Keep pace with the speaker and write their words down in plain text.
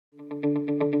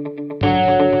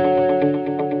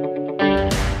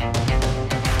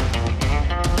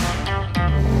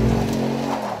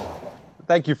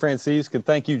Thank you, Francisque, and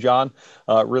thank you, John.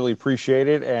 Really appreciate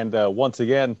it. And once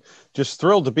again, just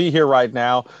thrilled to be here right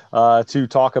now to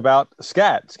talk about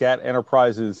Scat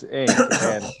Enterprises, Inc.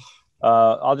 And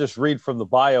I'll just read from the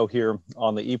bio here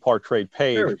on the ePart Trade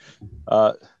page.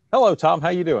 Sure. Hello, Tom. How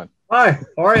you doing? Hi,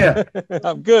 how are you?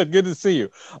 I'm good. Good to see you.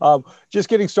 Just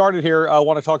getting started here. I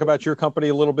want to talk about your company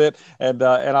a little bit, and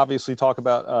obviously talk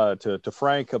about to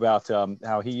Frank about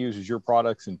how he uses your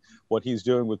products and what he's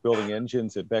doing with building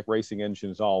engines at Beck Racing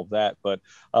Engines, all of that. But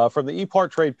from the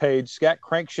ePart Trade page, Scat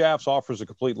Crankshafts offers a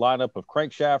complete lineup of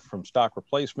crankshaft from stock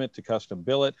replacement to custom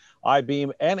billet,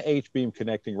 I-beam, and H-beam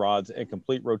connecting rods, and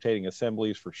complete rotating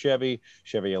assemblies for Chevy,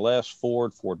 Chevy LS,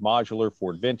 Ford, Ford Modular,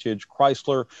 Ford Vintage,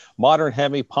 Chrysler, Modern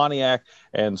Hemi, Pontiac,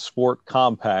 and Sport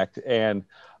Compact. And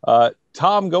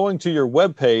Tom, going to your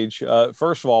webpage,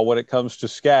 first of all, when it comes to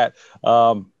Scat,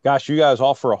 gosh, you guys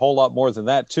offer a whole lot more than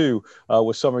that too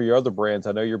with some of your other brands.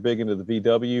 I know you're big into the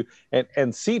VW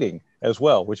and seating as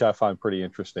well, which I find pretty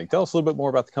interesting. Tell us a little bit more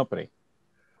about the company.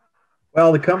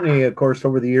 Well, the company, of course,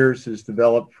 over the years has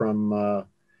developed from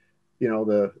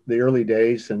the early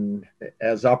days, and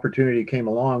as opportunity came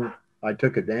along, I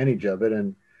took advantage of it.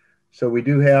 And so we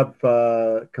do have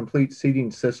complete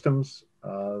seating systems.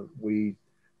 We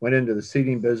went into the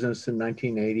seating business in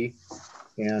 1980,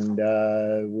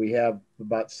 and we have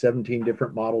about 17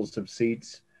 different models of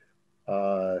seats.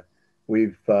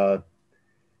 We've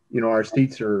our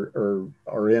seats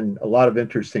are in a lot of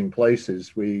interesting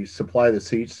places. We supply the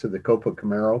seats to the Copa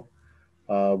Camaro.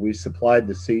 We supplied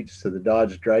the seats to the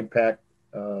Dodge Drag Pack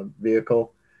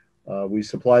vehicle. We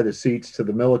supply the seats to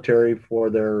the military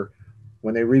for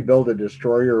when they rebuild a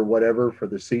destroyer or whatever, for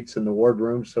the seats in the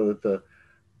wardroom so that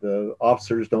the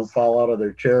officers don't fall out of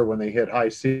their chair when they hit high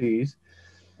seas.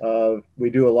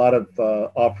 We do a lot of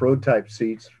off-road type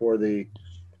seats for the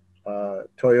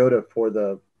Toyota, for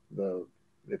the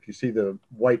if you see the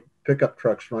white pickup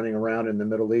trucks running around in the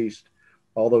Middle East,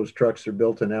 all those trucks are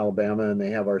built in Alabama and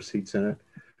they have our seats in it.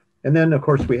 And then, of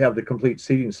course, we have the complete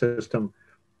seating system,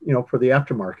 for the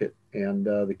aftermarket. And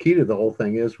the key to the whole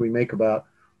thing is we make about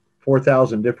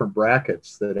 4,000 different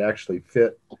brackets that actually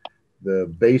fit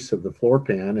the base of the floor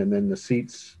pan, and then the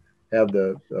seats have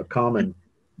a common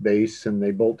base and they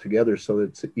bolt together, so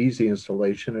it's easy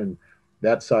installation. And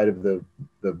that side of the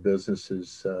business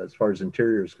is, as far as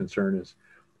interior is concerned, is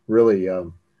really a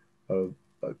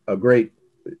great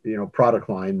product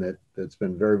line that's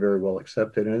been very, very well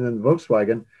accepted. And then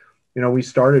Volkswagen, we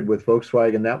started with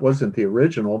Volkswagen. That wasn't the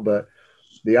original, but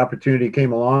the opportunity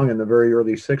came along in the very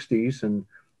early 60s, and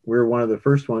we were one of the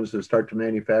first ones to start to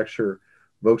manufacture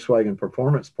Volkswagen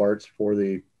performance parts for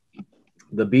the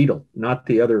Beetle, not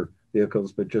the other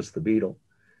vehicles, but just the Beetle.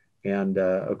 And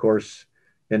of course,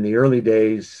 in the early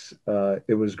days,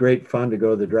 it was great fun to go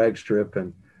to the drag strip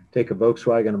and take a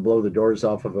Volkswagen and blow the doors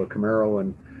off of a Camaro.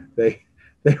 And they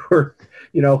were,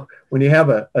 when you have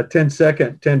a 50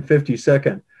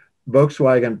 second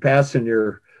Volkswagen passing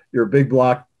your big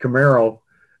block Camaro,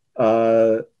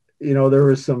 there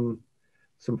was some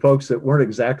folks that weren't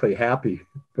exactly happy.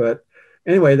 But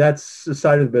anyway, that's the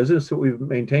side of the business that we've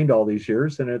maintained all these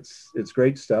years, and it's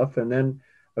great stuff. And then,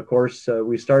 of course,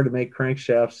 we started to make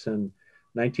crankshafts in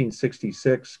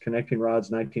 1966, connecting rods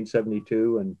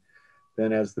 1972, and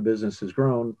then as the business has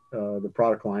grown, the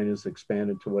product line has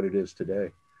expanded to what it is today.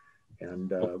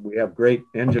 And we have great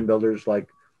engine builders like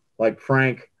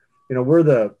Frank.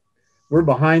 We're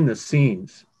behind the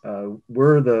scenes.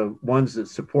 We're the ones that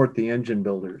support the engine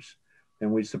builders,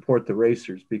 and we support the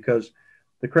racers, because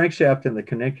the crankshaft and the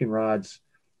connecting rods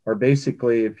are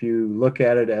basically, if you look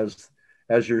at it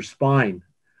as your spine.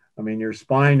 I mean, your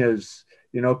spine is,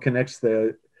 connects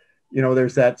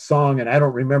there's that song, and I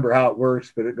don't remember how it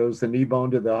works, but it goes the knee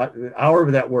bone to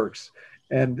however that works.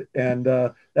 And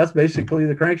that's basically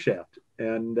the crankshaft,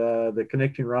 and the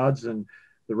connecting rods, and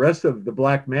the rest of the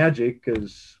black magic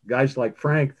is guys like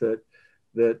Frank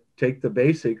that take the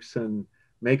basics and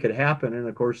make it happen. And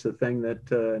of course, the thing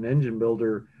that an engine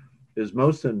builder is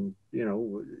most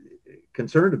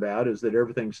concerned about is that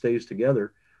everything stays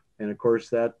together. And of course,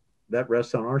 that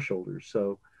rests on our shoulders.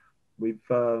 So we've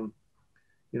been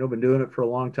doing it for a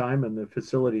long time, and the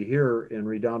facility here in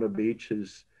Redondo Beach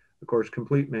is, of course,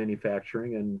 complete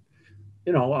manufacturing. And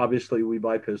obviously we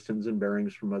buy pistons and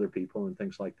bearings from other people and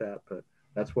things like that, but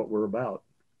that's what we're about.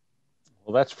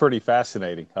 Well, that's pretty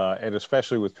fascinating, and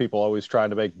especially with people always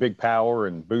trying to make big power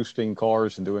and boosting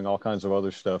cars and doing all kinds of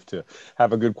other stuff, to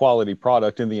have a good quality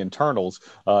product in the internals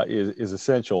is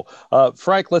essential.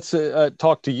 Frank, let's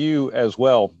talk to you as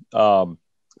well.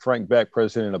 Frank Beck,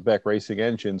 president of Beck Racing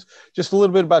Engines. Just a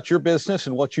little bit about your business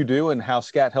and what you do and how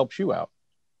Scat helps you out.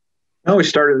 Well, we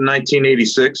started in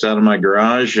 1986 out of my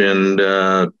garage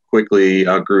and quickly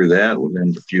outgrew that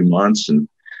within a few months and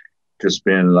just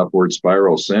been an upward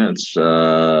spiral since.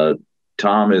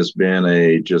 Tom has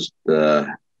been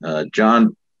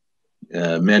John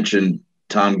mentioned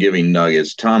Tom giving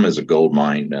nuggets. Tom is a gold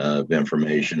mine of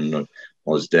information,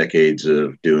 all his decades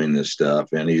of doing this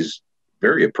stuff, and he's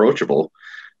very approachable.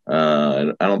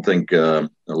 I don't think a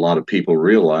lot of people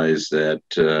realize that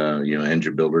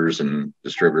engine builders and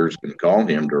distributors can call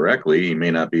him directly. He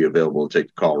may not be available to take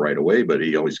the call right away, but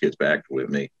he always gets back with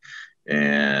me,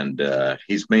 and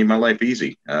he's made my life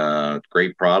easy.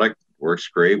 Great product, works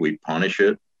great. We punish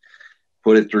it,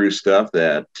 put it through stuff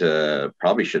that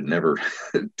probably should never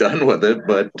done with it,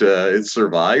 but it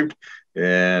survived,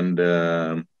 and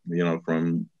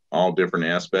from all different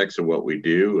aspects of what we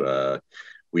do.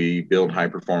 We build high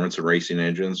performance and racing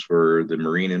engines for the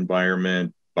marine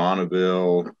environment,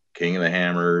 Bonneville, King of the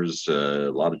Hammers,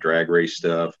 a lot of drag race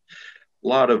stuff. A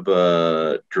lot of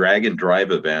drag and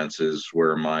drive events is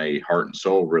where my heart and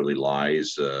soul really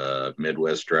lies.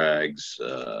 Midwest Drags,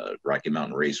 Rocky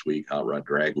Mountain Race Week, Hot Rod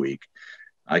Drag Week.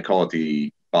 I call it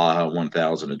the Baja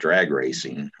 1000 of drag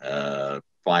racing.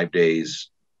 5 days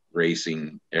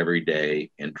racing every day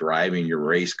and driving your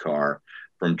race car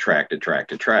from track to track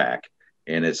to track.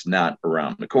 And it's not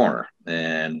around the corner.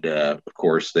 And of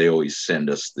course, they always send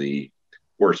us the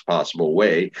worst possible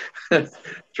way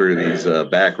through these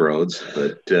back roads.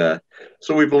 But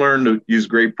so we've learned to use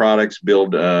great products,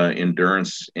 build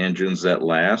endurance engines that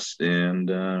last,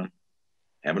 and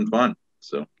having fun.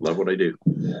 So love what I do.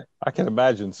 I can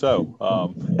imagine so.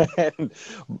 And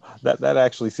that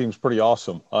actually seems pretty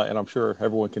awesome. And I'm sure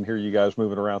everyone can hear you guys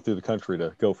moving around through the country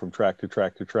to go from track to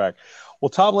track to track. Well,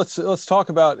 Tom, let's talk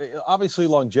about obviously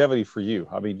longevity for you.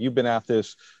 I mean, you've been at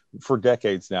this for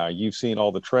decades now. You've seen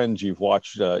all the trends. You've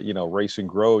watched, racing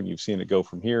grow, and you've seen it go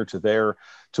from here to there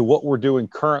to what we're doing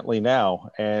currently now.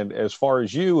 And as far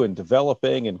as you and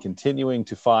developing and continuing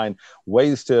to find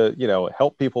ways to,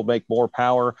 help people make more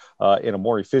power in a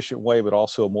more efficient way, but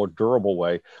also a more durable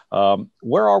way.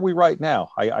 Where are we right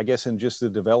now? I guess in just the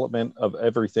development of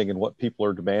everything and what people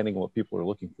are demanding, what people are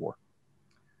looking for.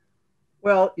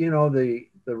 Well, the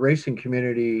racing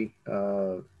community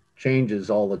changes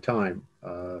all the time.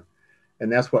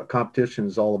 And that's what competition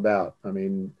is all about. I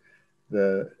mean,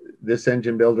 this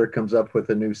engine builder comes up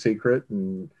with a new secret,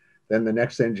 and then the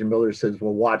next engine builder says,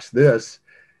 well, watch this.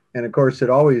 And of course, it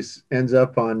always ends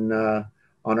up on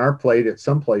our plate at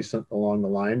some place along the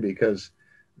line, because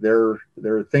they're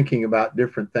thinking about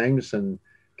different things. And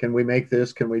can we make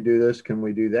this? Can we do this? Can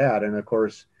we do that? And of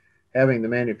course, having the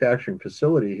manufacturing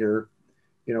facility here,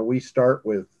 we start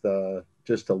with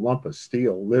just a lump of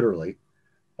steel, literally.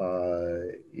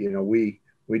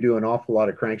 We do an awful lot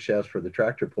of crankshafts for the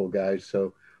tractor pull guys.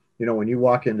 So, when you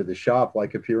walk into the shop,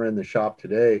 like if you're in the shop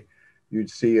today, you'd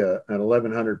see an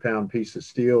 1,100 pound piece of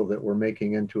steel that we're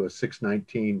making into a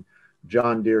 619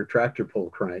 John Deere tractor pull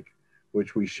crank,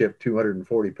 which we ship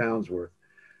 240 pounds worth.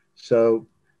 So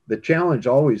the challenge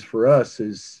always for us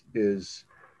is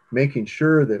making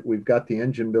sure that we've got the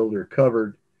engine builder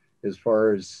covered as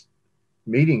far as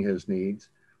meeting his needs,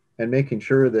 and making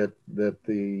sure that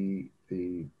the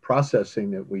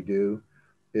processing that we do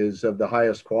is of the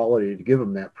highest quality to give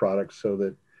him that product, so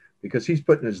that, because he's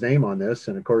putting his name on this.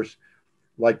 And of course,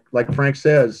 like Frank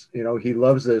says, he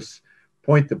loves this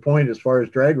point to point as far as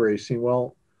drag racing.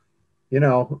 Well,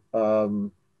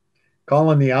 calling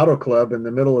the auto club in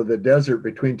the middle of the desert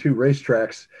between two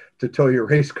racetracks to tow your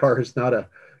race car is not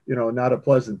a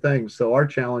pleasant thing. So our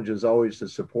challenge is always to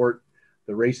support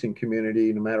the racing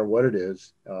community, no matter what it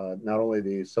is, not only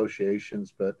the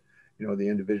associations, but, the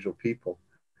individual people.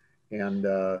 And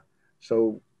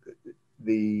so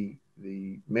the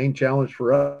main challenge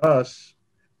for us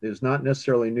is not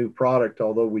necessarily new product,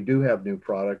 although we do have new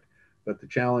product, but the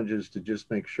challenge is to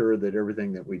just make sure that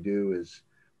everything that we do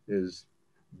is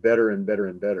better and better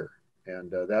and better. And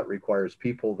that requires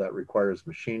people, that requires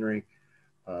machinery,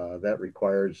 that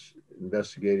requires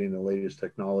investigating the latest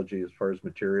technology as far as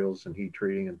materials and heat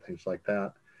treating and things like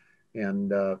that.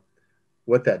 And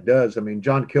what that does, I mean,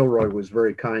 John Kilroy was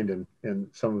very kind in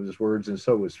some of his words, and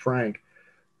so was Frank.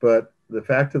 But the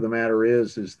fact of the matter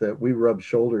is that we rub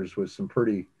shoulders with some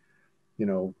pretty,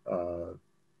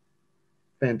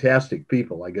 fantastic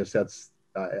people. I guess that's,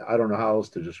 I don't know how else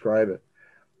to describe it.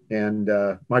 And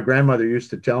my grandmother used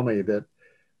to tell me that,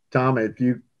 Tom, if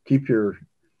you keep your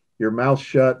mouth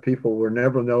shut, people will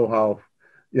never know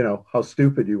how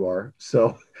stupid you are.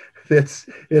 So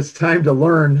it's time to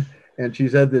learn. And she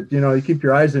said that, you keep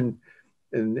your eyes and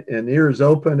ears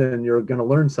open, and you're going to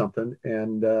learn something.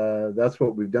 And that's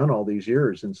what we've done all these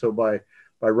years. And so by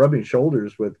by rubbing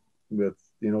shoulders with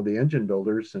the engine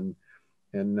builders,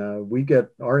 and we get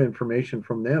our information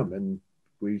from them, and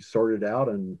we sort it out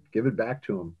and give it back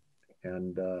to them.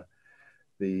 And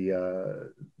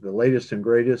the latest and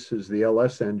greatest is the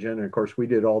LS engine. And of course, we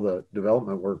did all the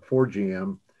development work for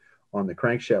GM on the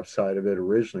crankshaft side of it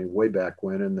originally, way back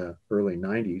when in the early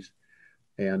 90s.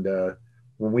 And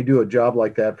when we do a job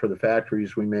like that for the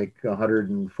factories, we make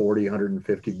 140,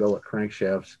 150 billet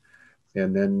crankshafts.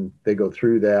 And then they go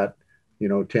through that,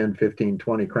 10, 15,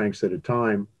 20 cranks at a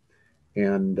time.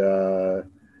 And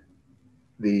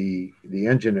the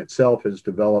engine itself has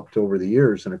developed over the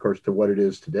years, and of course to what it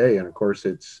is today. And of course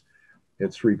it's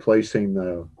replacing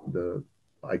the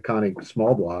iconic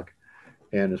small block.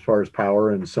 And as far as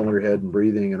power and cylinder head and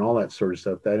breathing and all that sort of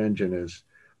stuff, that engine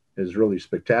is really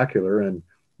spectacular. And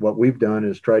what we've done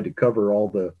is tried to cover all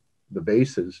the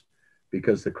bases,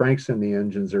 because the cranks in the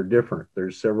engines are different.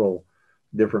 There's several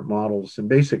different models, and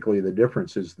basically the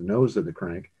difference is the nose of the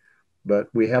crank. But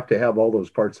we have to have all those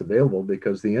parts available,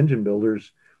 because the engine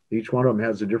builders, each one of them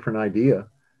has a different idea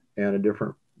and a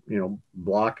different,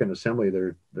 block and assembly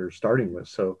they're starting with.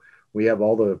 So we have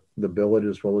all the billet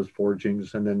as well as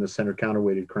forgings, and then the center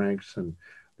counterweighted cranks, and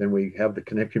then we have the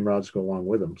connecting rods go along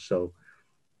with them. So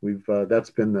we've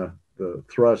that's been the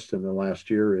thrust in the last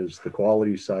year, is the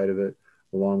quality side of it,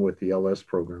 along with the LS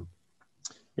program.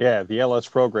 Yeah, the LS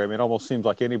program, it almost seems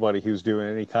like anybody who's doing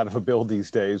any kind of a build these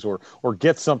days, or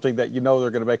gets something that they're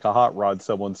going to make a hot rod,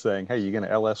 someone's saying, hey, you're going to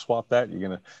LS swap that? You're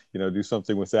going to, do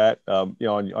something with that?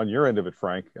 On your end of it,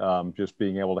 Frank, just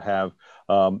being able to have,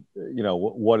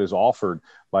 what is offered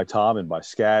by Tom and by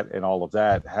Scat and all of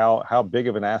that, how big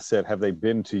of an asset have they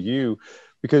been to you?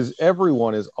 Because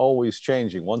everyone is always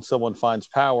changing. Once someone finds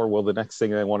power, well, the next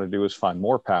thing they want to do is find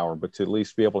more power, but to at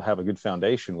least be able to have a good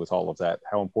foundation with all of that,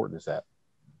 how important is that?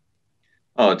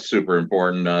 Oh, it's super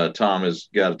important. Tom has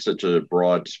got such a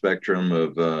broad spectrum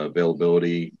of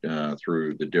availability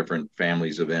through the different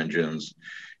families of engines.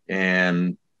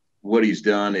 And what he's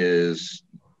done is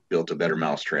built a better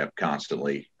mousetrap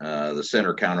constantly. The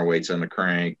center counterweights on the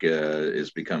crank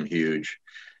has become huge.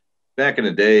 Back in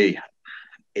the day,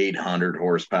 800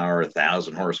 horsepower,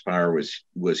 1,000 horsepower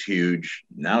was huge.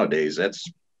 Nowadays,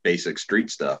 that's basic street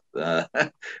stuff.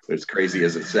 As crazy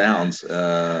as it sounds,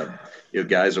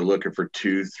 guys are looking for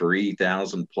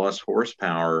 2,000-3,000 plus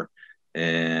horsepower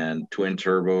and twin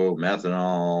turbo,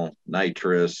 methanol,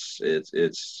 nitrous.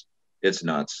 It's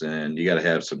nuts, and you got to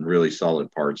have some really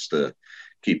solid parts to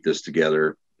keep this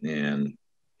together. And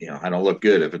I don't look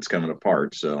good if it's coming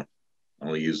apart, so I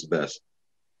only use the best.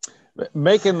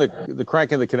 Making the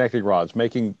crank and the connecting rods,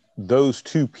 making those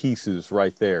two pieces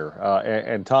right there,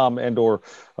 and Tom and/or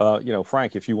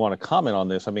Frank, if you want to comment on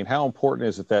this, I mean, how important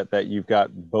is it that you've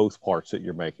got both parts that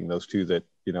you're making, those two that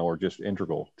are just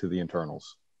integral to the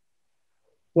internals?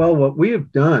 Well, what we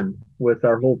have done with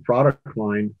our whole product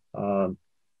line,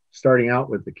 starting out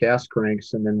with the cast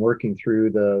cranks and then working through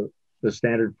the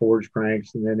standard forged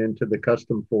cranks, and then into the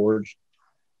custom forged,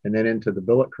 and then into the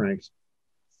billet cranks.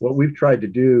 What we've tried to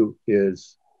do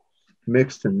is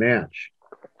mix and match.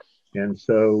 And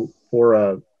so for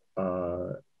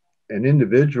an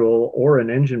individual or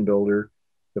an engine builder,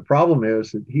 the problem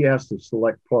is that he has to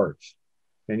select parts,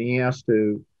 and he has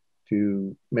to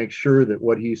make sure that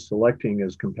what he's selecting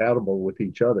is compatible with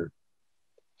each other.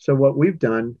 So what we've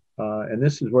done, and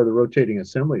this is where the rotating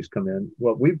assemblies come in,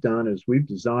 what we've done is we've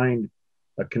designed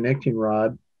a connecting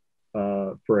rod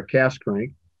for a cast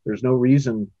crank. There's no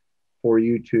reason for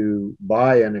you to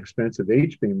buy an expensive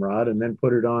H-beam rod and then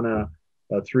put it on a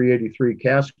 383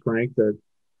 cast crank that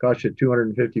costs you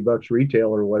 $250 retail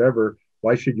or whatever.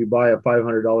 Why should you buy a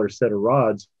 $500 set of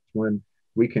rods when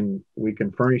we can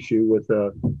furnish you with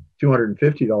a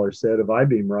 $250 set of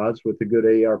I-beam rods with the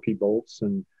good ARP bolts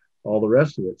and all the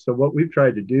rest of it? So what we've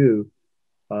tried to do,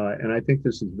 and I think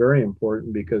this is very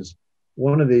important, because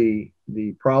one of the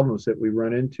problems that we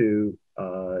run into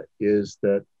is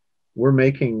that we're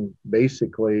making,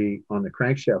 basically on the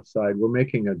crankshaft side, we're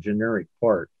making a generic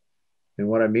part. And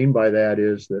what I mean by that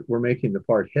is that we're making the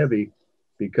part heavy,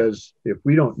 because if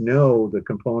we don't know the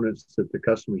components that the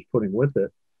customer's putting with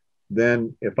it,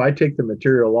 then if I take the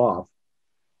material off,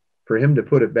 for him to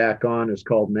put it back on is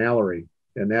called Mallory.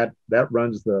 And that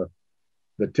runs the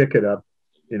ticket up,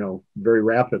 very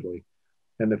rapidly.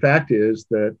 And the fact is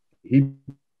that he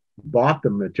bought the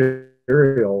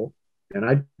material and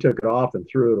I took it off and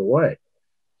threw it away.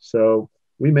 So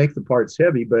we make the parts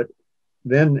heavy, but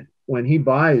then when he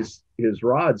buys his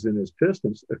rods and his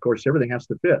pistons, of course, everything has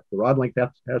to fit. The rod length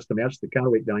has to match the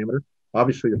counterweight diameter.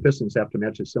 Obviously, the pistons have to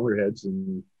match the cylinder heads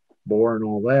and bore and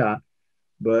all that.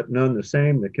 but none the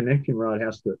same. The connecting rod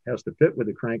has to fit with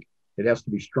the crank. It has to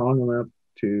be strong enough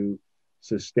to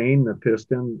sustain the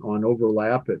piston on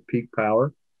overlap at peak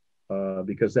power,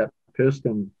 because that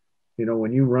piston,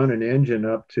 when you run an engine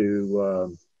up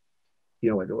to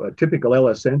a typical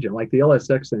LS engine, like the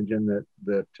LSX engine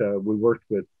that we worked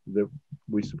with, that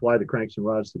we supply the cranks and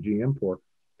rods to GM for,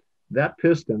 that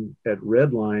piston at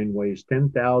redline weighs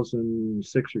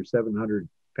 10,600 or 700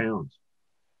 pounds.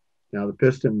 Now the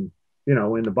piston,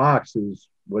 in the box is,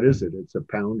 what is it? It's a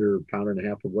pound or and a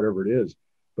half or whatever it is.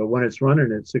 But when it's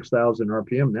running at 6,000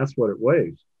 RPM, that's what it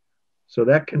weighs. So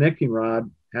that connecting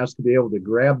rod has to be able to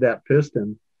grab that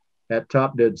piston at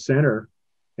top dead center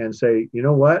and say, you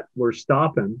know what, we're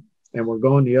stopping and we're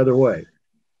going the other way.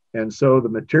 And so the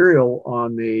material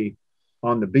on the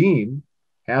beam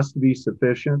has to be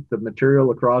sufficient. The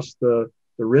material across the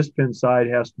wrist pin side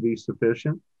has to be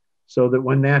sufficient, so that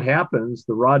when that happens,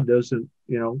 the rod doesn't,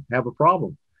 have a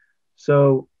problem.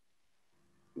 So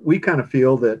we kind of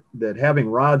feel that having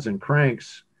rods and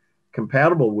cranks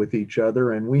compatible with each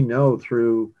other, and we know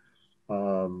through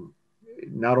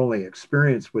not only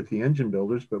experience with the engine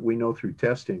builders, but we know through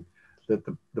testing that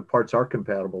the parts are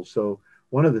compatible. So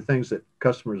one of the things that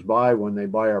customers buy when they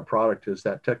buy our product is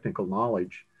that technical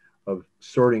knowledge of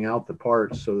sorting out the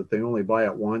parts, so that they only buy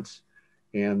it once,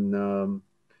 and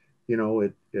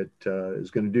it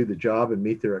is going to do the job and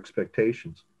meet their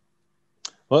expectations.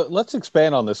 Well, let's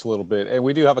expand on this a little bit. And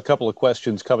we do have a couple of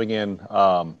questions coming in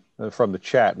from the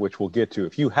chat, which we'll get to.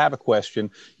 If you have a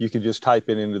question, you can just type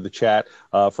it into the chat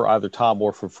for either Tom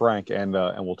or for Frank, and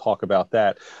we'll talk about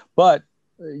that. But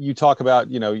you talk about,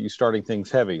 you starting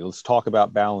things heavy. Let's talk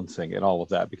about balancing and all of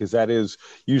that, because that is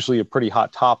usually a pretty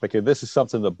hot topic. And this is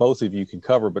something that both of you can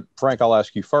cover. But Frank, I'll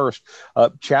ask you first.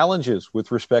 Challenges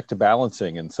with respect to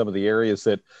balancing and some of the areas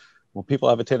that, well, people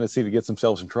have a tendency to get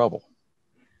themselves in trouble.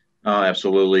 Oh,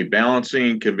 absolutely.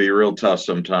 Balancing can be real tough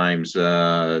sometimes.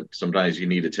 Sometimes you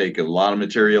need to take a lot of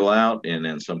material out, and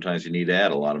then sometimes you need to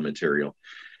add a lot of material.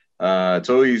 It's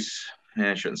always,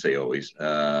 I shouldn't say always,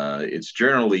 it's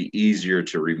generally easier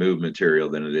to remove material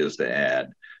than it is to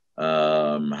add.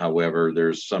 However,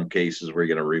 there's some cases where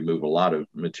you're going to remove a lot of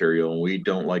material, and we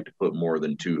don't like to put more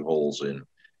than 2 holes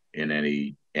in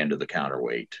any end of the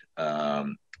counterweight.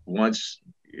 Once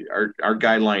our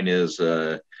guideline is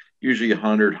usually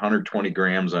 100, 120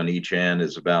 grams on each end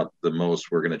is about the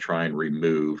most we're going to try and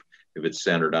remove. If it's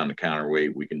centered on the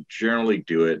counterweight, we can generally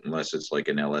do it, unless it's like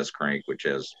an LS crank, which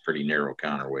has pretty narrow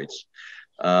counterweights.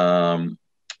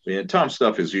 And Tom's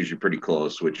stuff is usually pretty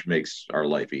close, which makes our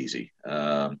life easy.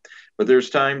 But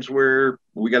there's times where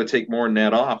we got to take more than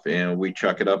that off, and we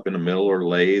chuck it up in the middle or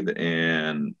lathe.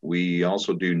 And we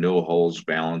also do no holes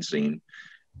balancing,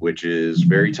 which is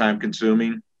very time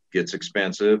consuming, gets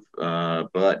expensive,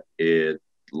 but it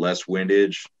less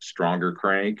windage, stronger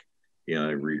crank,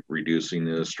 reducing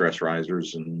the stress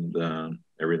risers and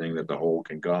everything that the hole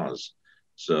can cause.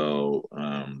 So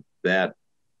that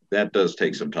does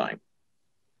take some time.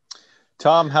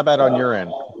 Tom, how about on your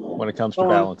end when it comes to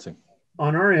balancing?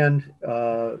 On our end,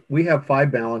 we have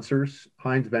 5 balancers,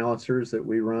 Heinz balancers, that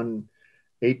we run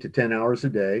 8 to 10 hours a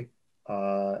day.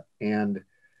 And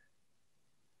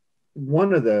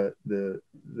one of the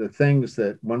things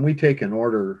that when we take an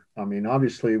order, I mean,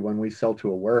 obviously when we sell to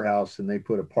a warehouse and they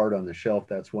put a part on the shelf,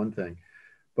 that's one thing.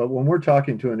 But when we're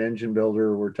talking to an engine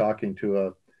builder, we're talking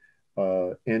to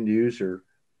a end user,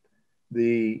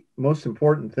 the most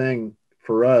important thing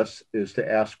for us is to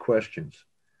ask questions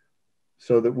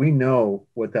so that we know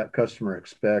what that customer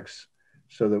expects,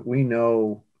 so that we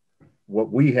know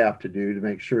what we have to do to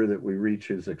make sure that we reach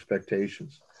his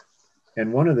expectations.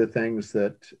 And one of the things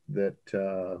that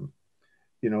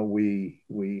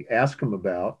we ask them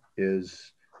about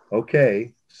is,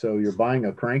 okay, so you're buying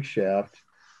a crankshaft.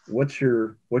 What's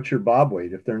your bob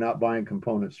weight? If they're not buying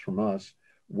components from us,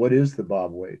 what is the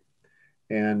bob weight?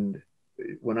 And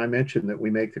when I mentioned that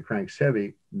we make the cranks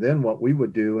heavy, then what we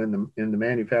would do in the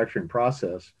manufacturing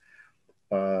process,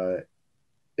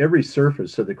 every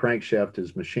surface of the crankshaft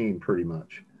is machined pretty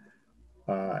much.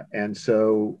 And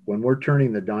so when we're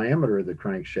turning the diameter of the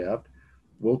crankshaft,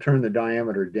 we'll turn the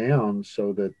diameter down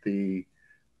so that the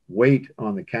weight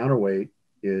on the counterweight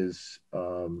is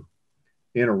in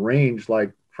a range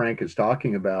like Frank is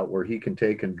talking about, where he can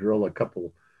take and drill a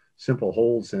couple simple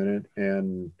holes in it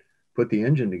and put the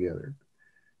engine together.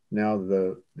 Now,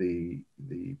 the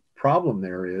problem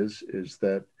there is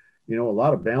that, a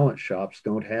lot of balance shops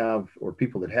don't have, or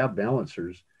people that have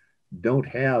balancers don't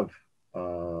have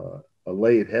a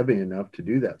lathe heavy enough to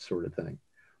do that sort of thing.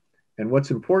 And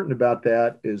what's important about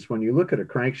that is when you look at a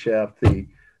crankshaft, the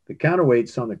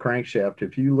counterweights on the crankshaft,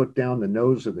 if you look down the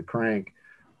nose of the crank,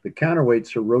 the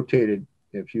counterweights are rotated.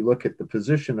 If you look at the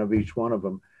position of each one of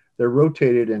them, they're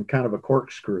rotated in kind of a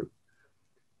corkscrew.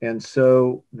 And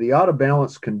so the out of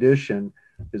balance condition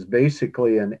is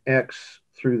basically an X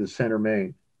through the center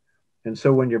main. And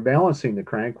so when you're balancing the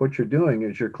crank, what you're doing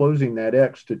is you're closing that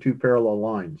X to two parallel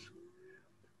lines.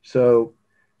 So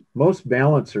most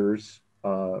balancers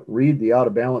read the out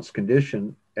of balance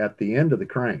condition at the end of the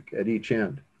crank, at each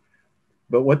end.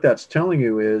 But what that's telling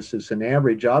you is an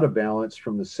average out of balance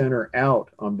from the center out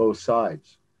on both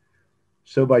sides.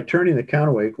 So by turning the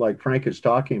counterweight, like Frank is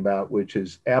talking about, which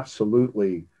is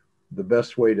absolutely the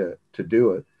best way to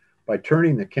do it, by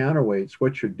turning the counterweights,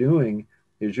 what you're doing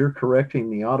is you're correcting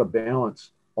the out of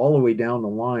balance all the way down the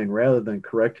line rather than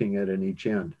correcting it in each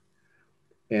end.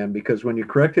 And because when you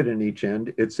correct it in each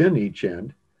end, it's in each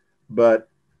end, but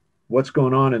what's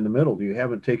going on in the middle? You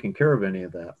haven't taken care of any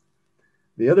of that.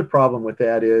 The other problem with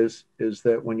that is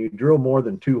that when you drill more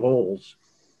than two holes,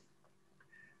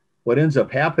 what ends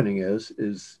up happening is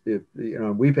if, you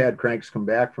know, we've had cranks come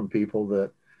back from people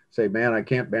that say, man, I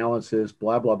can't balance this,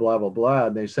 blah, blah, blah, blah, blah.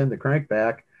 And they send the crank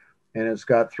back and it's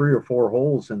got 3 or 4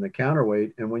 holes in the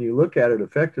counterweight. And when you look at it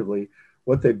effectively,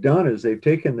 what they've done is they've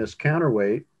taken this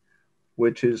counterweight,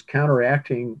 which is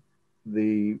counteracting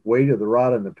the weight of the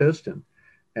rod and the piston.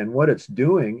 And what it's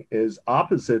doing is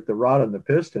opposite the rod and the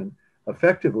piston.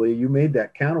 Effectively, you made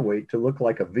that counterweight to look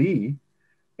like a V,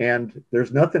 and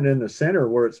there's nothing in the center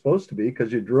where it's supposed to be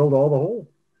because you drilled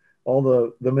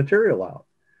all the material out.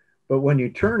 But when you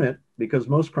turn it, because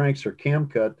most cranks are cam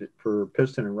cut for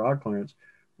piston and rod clearance,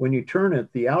 when you turn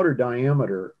it, the outer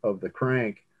diameter of the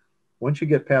crank, once you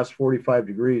get past 45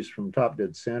 degrees from top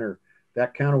dead center,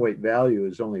 that counterweight value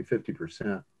is only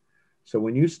 50%. So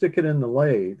when you stick it in the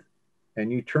lathe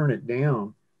and you turn it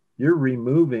down, you're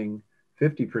removing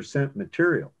 50%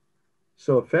 material.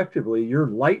 So effectively, you're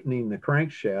lightening the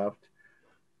crankshaft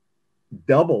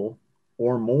double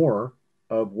or more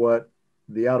of what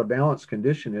the out of balance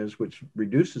condition is, which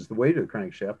reduces the weight of the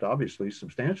crankshaft, obviously,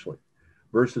 substantially,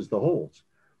 versus the holes.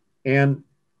 And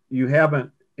you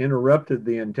haven't interrupted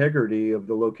the integrity of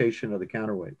the location of the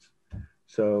counterweights.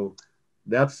 So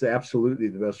that's absolutely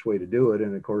the best way to do it.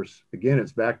 And of course, again,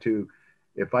 it's back to,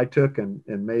 if I took and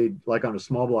made, like on a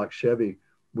small block Chevy,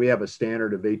 we have a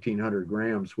standard of 1,800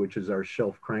 grams, which is our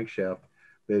shelf crankshaft,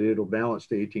 that it'll balance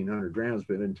to 1,800 grams.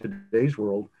 But in today's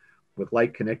world, with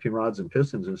light connecting rods and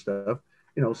pistons and stuff,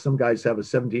 you know, some guys have a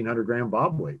 1,700 gram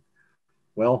bob weight.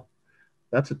 Well,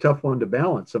 that's a tough one to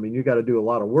balance. I mean, you got to do a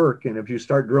lot of work. And if you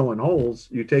start drilling holes,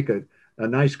 you take a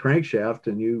nice crankshaft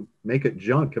and you make it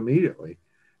junk immediately.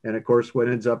 And of course, what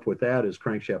ends up with that is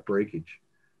crankshaft breakage.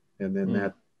 And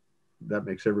then that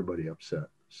makes everybody upset.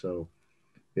 So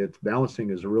it's balancing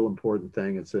is a real important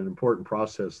thing. It's an important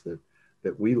process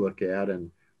that we look at,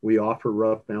 and we offer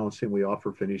rough balancing. We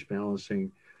offer finish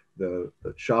balancing. The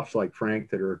shops like Frank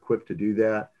that are equipped to do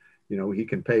that, you know, he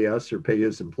can pay us or pay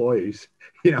his employees,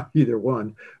 you know, either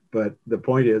one. But the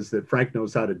point is that Frank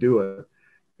knows how to do it.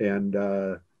 And,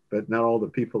 but not all the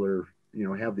people are, you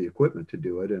know, have the equipment to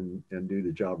do it and do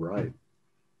the job right.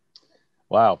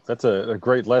 Wow, that's a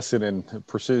great lesson in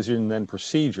precision and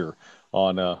procedure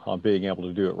on being able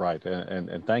to do it right,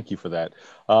 and thank you for that.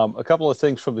 A couple of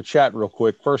things from the chat real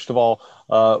quick. First of all,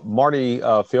 Marty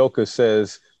Fioca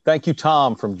says, thank you,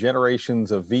 Tom, from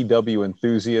generations of VW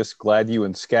enthusiasts. Glad you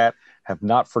and Scat have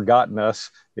not forgotten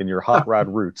us in your hot rod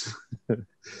roots.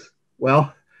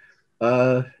 Well,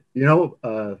 you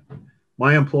know,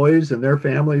 my employees and their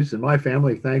families and my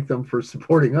family thank them for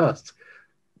supporting us.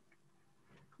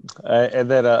 And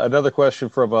then another question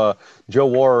from Joe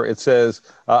War. It says,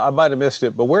 I might have missed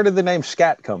it, but where did the name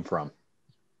Scat come from?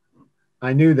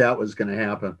 I knew that was going to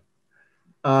happen.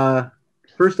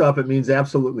 First off, it means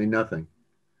absolutely nothing.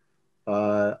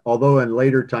 Although in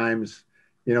later times,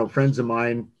 you know, friends of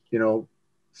mine, you know,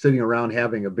 sitting around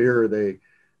having a beer,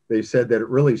 they said that it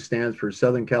really stands for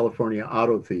Southern California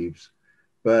Auto Thieves.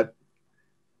 But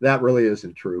that really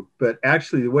isn't true. But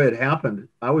actually, the way it happened,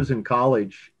 I was in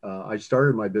college. I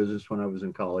started my business when I was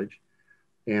in college.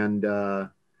 And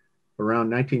around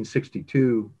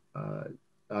 1962,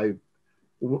 the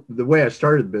way I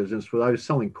started the business was I was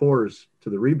selling cores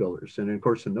to the rebuilders. And of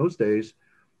course, in those days,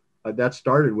 that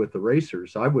started with the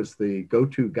racers. I was the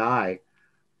go-to guy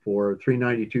for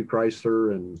 392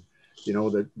 Chrysler and, you know,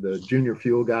 the junior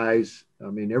fuel guys. I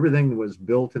mean, everything that was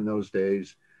built in those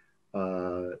days,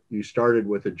 you started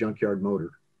with a junkyard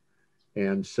motor.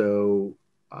 And so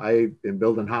in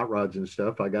building hot rods and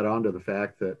stuff, I got onto the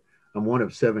fact that I'm one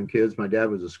of 7 kids. My dad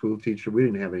was a school teacher. We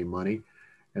didn't have any money.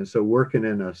 And so working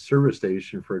in a service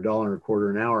station for $1.25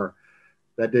 an hour,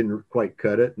 that didn't quite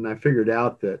cut it. And I figured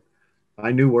out that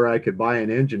I knew where I could buy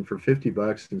an engine for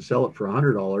 $50 and sell it for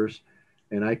 $100,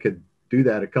 and I could do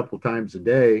that a couple times a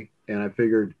day. And I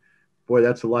figured, boy,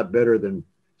 that's a lot better than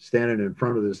standing in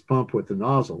front of this pump with the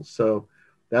nozzles. So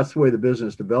that's the way the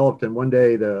business developed. And one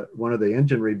day, one of the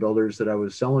engine rebuilders that I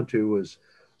was selling to was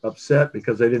upset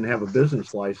because they didn't have a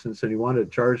business license, and he wanted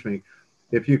to charge me.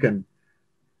 If you can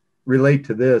relate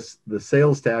to this, the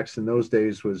sales tax in those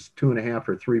days was 2.5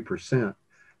 or 3%. Of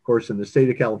course, in the state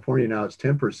of California now it's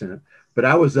 10%. But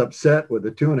I was upset with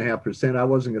the 2.5%. I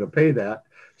wasn't going to pay that,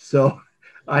 so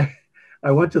I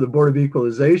I went to the Board of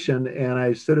Equalization and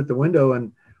I stood at the window,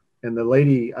 and the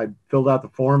lady, I filled out the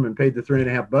form and paid the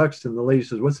 $3.50, and the lady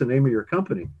says, "What's the name of your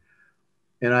company?"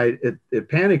 And it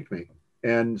panicked me.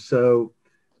 And so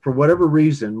for whatever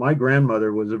reason, my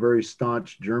grandmother was a very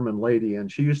staunch German lady,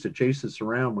 and she used to chase us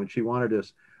around when she wanted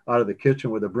us out of the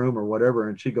kitchen with a broom or whatever.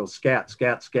 And she'd go, "Scat,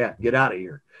 scat, scat, get out of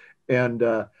here." And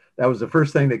that was the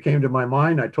first thing that came to my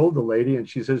mind. I told the lady, and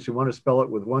she says, "You want to spell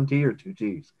it with one T or two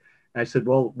T's?" And I said,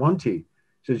 "Well, one T."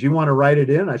 She says, "You want to write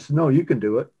it in?" I said, "No, you can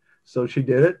do it." So she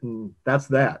did it, and that's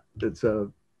that. It's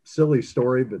a silly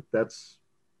story, but that's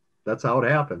how it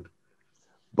happened.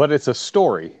 But it's a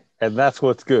story, and that's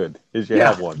what's good is you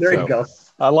have one. There you go.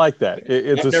 I like that.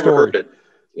 It's I've a never story. heard it.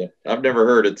 Yeah, I've never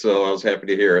heard it, so I was happy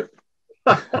to hear it.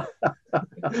 Well,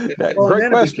 Great and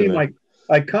then question. it became like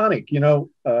iconic.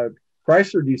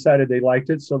 Chrysler decided they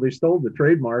liked it, so they stole the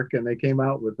trademark and they came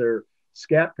out with their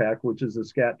Scat Pack, which is a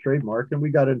Scat trademark, and we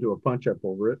got into a punch up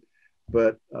over it.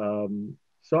 But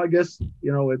so I guess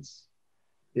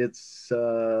it's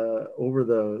over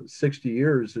the 60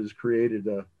 years has created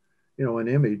an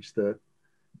image that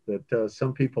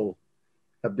some people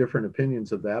have different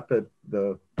opinions of that, but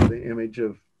the image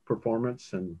of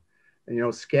performance and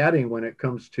scatting when it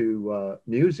comes to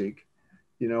music,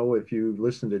 if you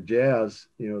listen to jazz,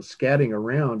 scatting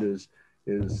around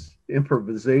is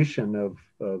improvisation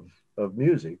of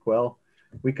music. Well,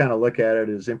 we kind of look at it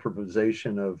as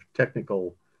improvisation of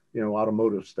technical,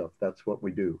 automotive stuff. That's what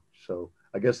we do. So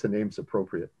I guess the name's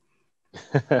appropriate.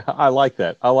 I like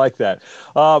that. I like that.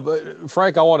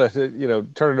 Frank, I want to,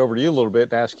 turn it over to you a little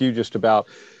bit and ask you just about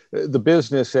the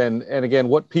business and again,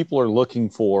 what people are looking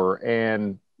for.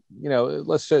 And,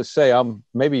 let's just say I'm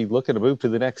maybe looking to move to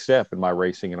the next step in my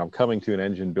racing, and I'm coming to an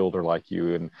engine builder like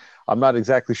you, and I'm not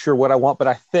exactly sure what I want, but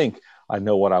I think I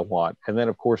know what I want. And then,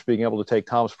 of course, being able to take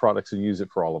Tom's products and use it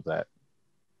for all of that.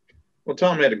 Well,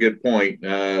 Tom had a good point.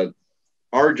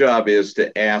 Our job is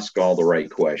to ask all the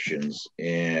right questions.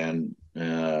 And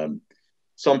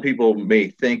some people may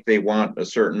think they want a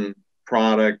certain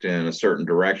product and a certain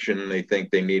direction they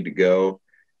think they need to go.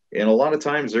 And a lot of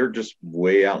times they're just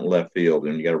way out in left field,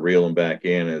 and you got to reel them back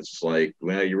in. It's like,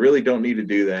 well, you really don't need to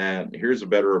do that. Here's a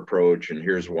better approach, and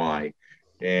here's why.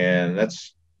 And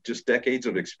that's just decades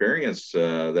of experience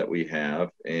that we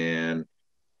have. And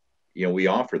we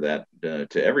offer that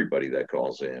to everybody that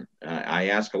calls in. I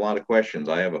ask a lot of questions.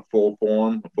 I have a full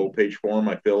page form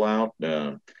I fill out.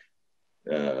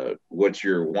 What's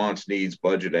your wants, needs,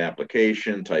 budget,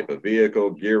 application, type of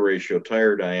vehicle, gear ratio,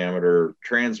 tire diameter,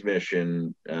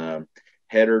 transmission,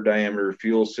 header diameter,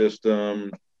 fuel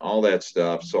system, all that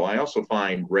stuff. So I also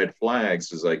find red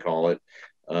flags, as I call it,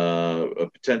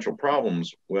 of potential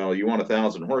problems. Well, you want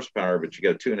 1,000 horsepower, but you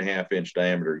got a 2.5-inch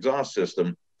diameter exhaust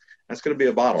system. That's going to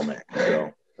be a bottleneck.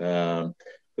 So,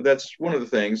 but that's one of the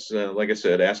things. Like I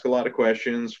said, ask a lot of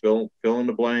questions, fill in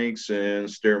the blanks, and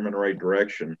steer them in the right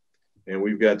direction. And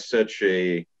we've got such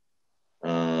a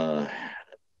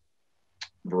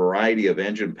variety of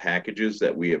engine packages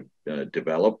that we have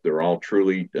developed. They're all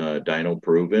truly dyno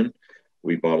proven.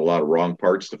 We bought a lot of wrong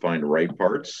parts to find the right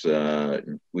parts.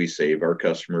 We save our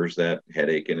customers that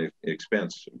headache and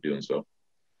expense of doing so.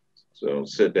 So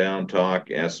sit down, talk,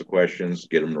 ask the questions,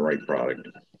 get them the right product.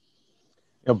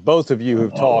 Both of you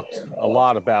have talked a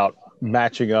lot about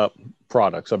matching up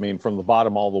products. I mean, from the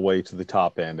bottom all the way to the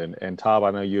top end. And Tom,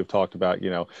 I know you have talked about,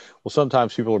 well,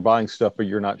 sometimes people are buying stuff, but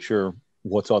you're not sure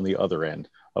what's on the other end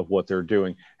of what they're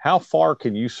doing. How far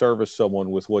can you service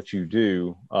someone with what you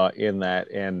do in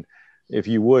that? And if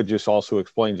you would just also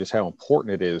explain just how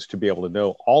important it is to be able to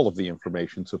know all of the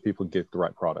information so people get the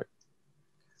right product.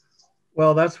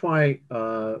 Well, that's why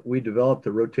we developed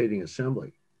the rotating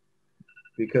assembly,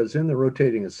 because in the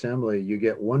rotating assembly, you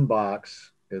get one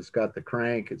box. It's got the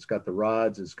crank, it's got the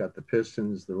rods, it's got the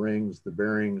pistons, the rings, the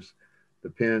bearings, the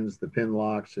pins, the pin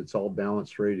locks. It's all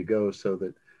balanced, ready to go, so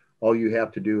that all you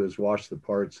have to do is wash the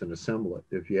parts and assemble it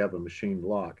if you have a machined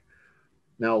block.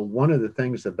 Now, one of the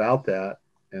things about that,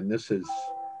 and this is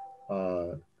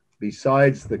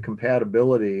besides the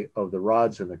compatibility of the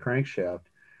rods and the crankshaft,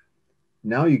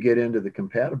 now you get into the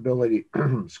compatibility,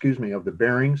 excuse me, of the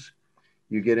bearings.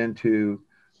 You get into,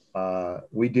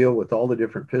 we deal with all the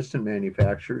different piston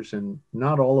manufacturers, and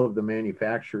not all of the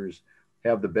manufacturers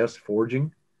have the best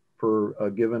forging for a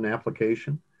given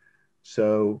application.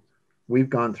 So we've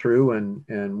gone through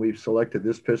and we've selected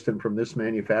this piston from this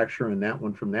manufacturer and that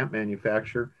one from that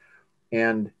manufacturer.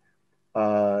 And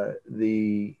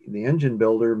the engine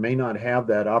builder may not have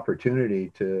that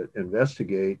opportunity to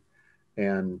investigate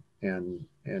and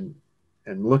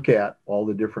look at all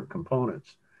the different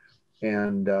components.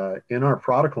 And in our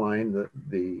product line,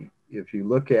 if you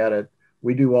look at it,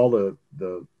 we do all the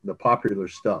popular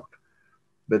stuff.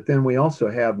 But then we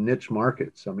also have niche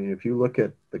markets. I mean, if you look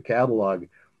at the catalog,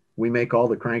 we make all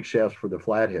the crankshafts for the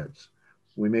flatheads.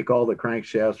 We make all the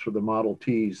crankshafts for the Model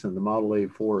Ts and the Model A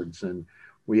Fords. And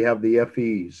we have the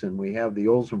FEs, and we have the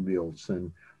Oldsmobiles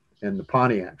and the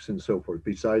Pontiacs and so forth,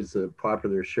 besides the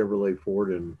popular Chevrolet,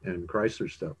 Ford, and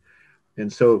Chrysler stuff. And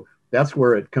so that's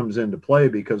where it comes into play,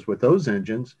 because with those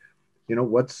engines, you know,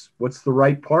 what's the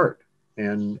right part?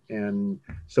 And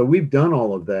so we've done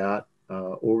all of that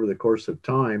over the course of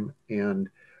time, and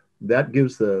that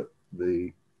gives the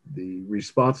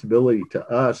responsibility to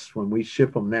us when we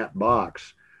ship them that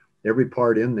box. Every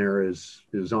part in there is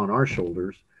on our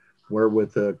shoulders, where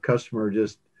with a customer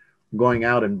just going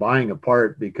out and buying a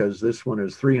part because this one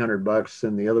is $300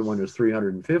 and the other one is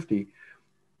 $350,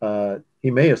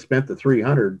 he may have spent the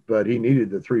 $300, but he needed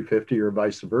the $350 or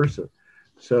vice versa.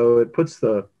 So it puts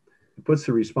the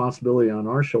responsibility on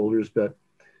our shoulders, but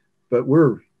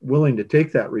we're willing to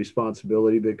take that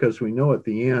responsibility because we know at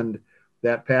the end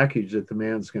that package that the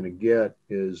man's going to get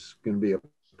is going to be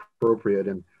appropriate,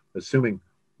 and assuming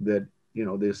that, you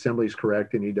know, the assembly is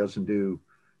correct and he doesn't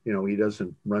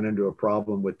run into a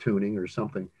problem with tuning or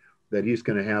something, that he's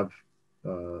going to have,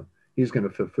 he's going to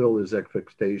fulfill his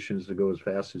expectations to go as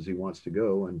fast as he wants to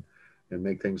go and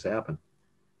make things happen.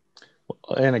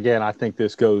 And again, I think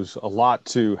this goes a lot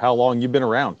to how long you've been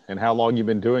around and how long you've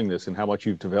been doing this and how much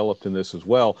you've developed in this as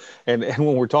well. And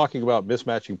when we're talking about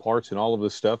mismatching parts and all of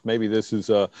this stuff, maybe this is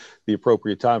the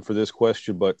appropriate time for this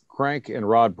question, but crank and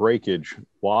rod breakage,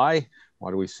 why?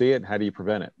 Why do we see it? And how do you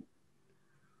prevent it?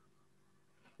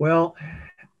 Well,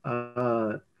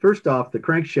 first off, the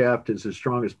crankshaft is the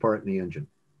strongest part in the engine.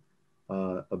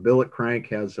 A billet crank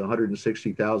has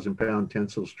 160,000 pound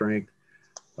tensile strength.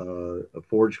 A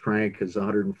forged crank is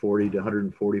 140 to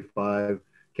 145.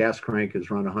 Cast crank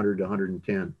is around 100 to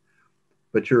 110.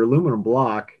 But your aluminum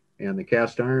block and the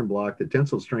cast iron block, the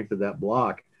tensile strength of that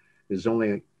block is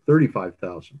only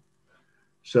 35,000.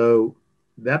 So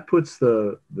that puts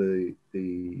the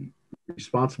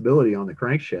responsibility on the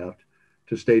crankshaft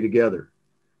to stay together.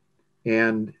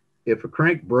 And if a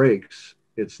crank breaks,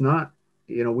 it's not,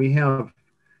 you know, we have,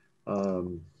 I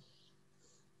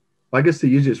guess the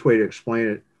easiest way to explain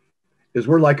it is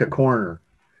we're like a coroner.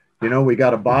 You know, we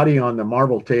got a body on the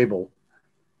marble table,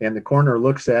 and the coroner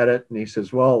looks at it and he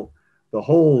says, well, the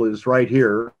hole is right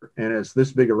here and it's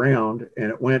this big around and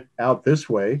it went out this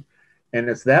way and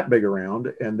it's that big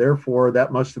around, and therefore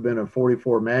that must have been a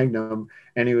 44 Magnum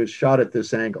and he was shot at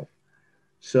this angle.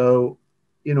 So,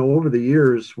 you know, over the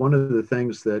years, one of the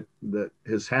things that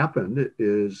has happened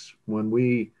is when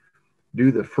we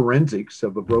do the forensics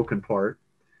of a broken part,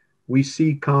 we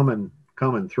see common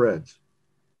threads.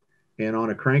 And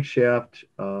on a crankshaft,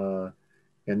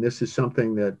 and this is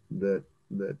something that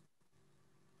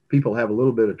people have a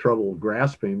little bit of trouble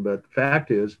grasping, but the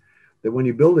fact is that when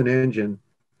you build an engine,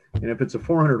 and if it's a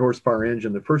 400 horsepower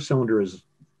engine, the first cylinder is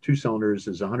 2 cylinders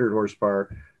is 100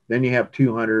 horsepower, then you have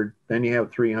 200, then you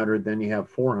have 300, then you have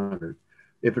 400.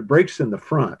 If it breaks in the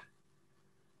front,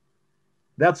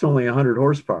 that's only 100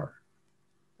 horsepower.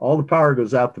 All the power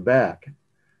goes out the back.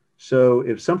 So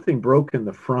if something broke in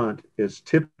the front, it's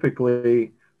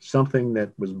typically something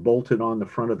that was bolted on the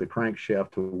front of the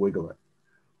crankshaft to wiggle it.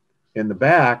 In the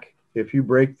back, if you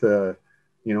break the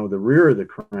rear of the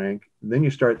crank, then you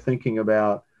start thinking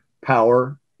about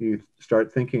power. You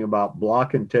start thinking about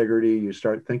block integrity. You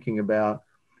start thinking about,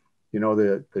 you know,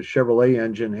 the Chevrolet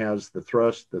engine has the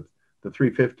thrust, the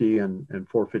 350 and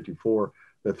 454.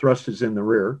 The thrust is in the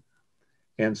rear.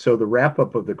 And so the wrap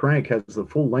up of the crank has the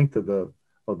full length of the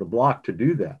block to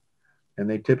do that. And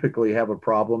they typically have a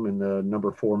problem in the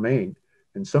number 4 main.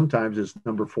 And sometimes it's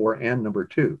number 4 and number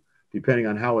 2, depending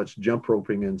on how it's jump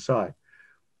roping inside.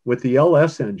 With the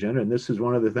LS engine, and this is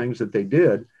one of the things that they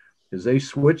did, is they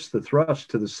switched the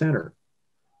thrust to the center.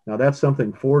 Now that's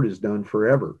something Ford has done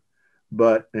forever,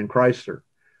 and Chrysler.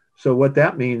 So what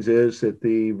that means is that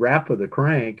the wrap of the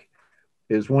crank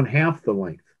is 1/2 the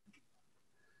length.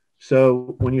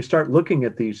 So when you start looking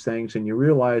at these things and you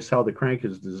realize how the crank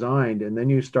is designed, and then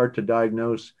you start to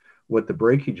diagnose what the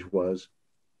breakage was,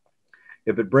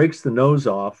 if it breaks the nose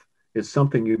off, it's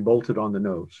something you bolted on the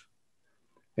nose.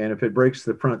 And if it breaks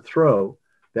the front throw,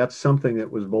 that's something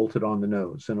that was bolted on the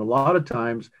nose. And a lot of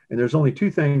times, and there's only two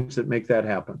things that make that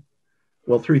happen.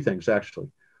 Well, three things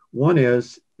actually. One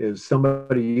is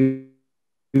somebody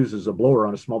uses a blower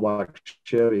on a small block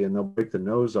Chevy and they'll break the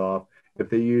nose off if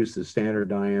they use the standard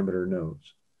diameter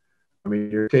nose. I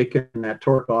mean, you're taking that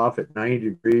torque off at 90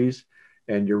 degrees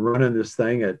and you're running this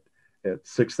thing at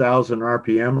 6,000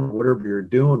 RPM or whatever you're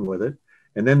doing with it.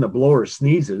 And then the blower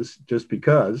sneezes just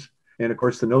because. And of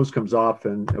course, the nose comes off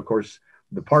and of course,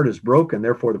 the part is broken,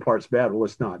 therefore the part's bad. Well,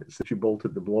 it's not. It's that you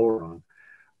bolted the blower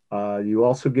on. You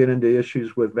also get into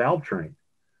issues with valve train.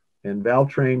 And valve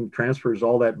train transfers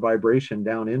all that vibration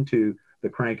down into the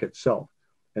crank itself.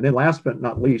 And then last but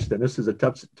not least, and this is a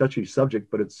touchy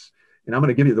subject, but and I'm going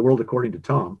to give you the world according to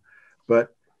Tom,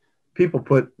 but people they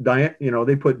put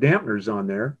dampeners on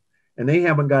there and they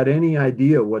haven't got any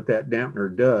idea what that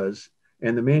dampener does.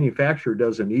 And the manufacturer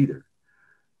doesn't either.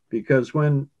 Because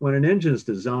when an engine's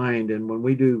designed and when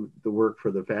we do the work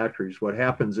for the factories, what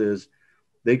happens is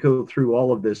they go through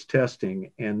all of this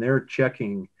testing and they're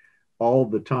checking all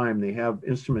the time. They have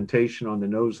instrumentation on the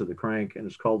nose of the crank and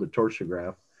it's called a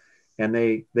torsiograph. And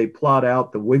they plot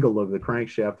out the wiggle of the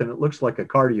crankshaft and it looks like a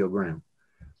cardiogram.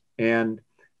 And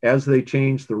as they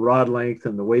change the rod length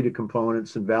and the weight of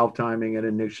components and valve timing and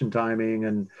ignition timing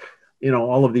and,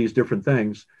 all of these different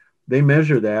things, they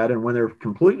measure that. And when they're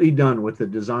completely done with the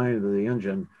design of the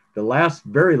engine, the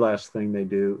very last thing they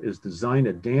do is design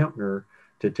a dampener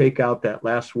to take out that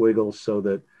last wiggle so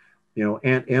that,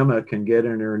 Aunt Emma can get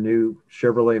in her new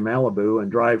Chevrolet Malibu and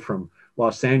drive from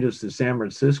Los Angeles to San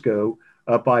Francisco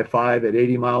up I-5 at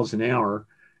 80 miles an hour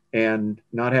and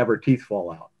not have her teeth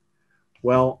fall out.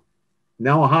 Well,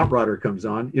 now a hot rodder comes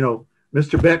on,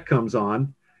 Mr. Beck comes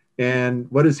on, and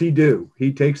what does he do?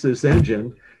 He takes this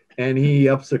engine and he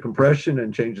ups the compression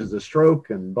and changes the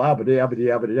stroke and blah, blah, blah,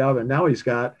 blah, blah, blah. And now he's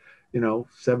got,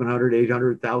 700,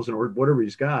 800,000 or whatever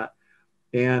he's got.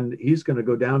 And he's going to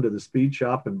go down to the speed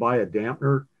shop and buy a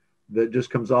dampener that just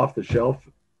comes off the shelf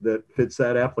that fits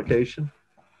that application.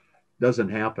 Doesn't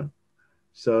happen.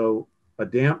 So a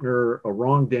dampener, a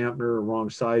wrong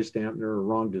size dampener, a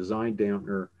wrong design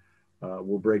dampener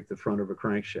will break the front of a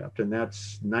crankshaft. And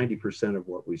that's 90% of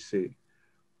what we see.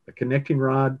 A connecting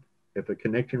rod, if a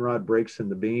connecting rod breaks in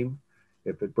the beam,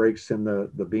 if it breaks in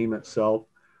the beam itself,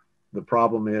 the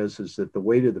problem is that the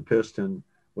weight of the piston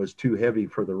was too heavy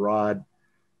for the rod,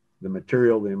 the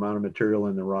amount of material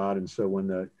in the rod. And so when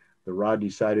the rod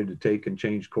decided to take and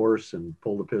change course and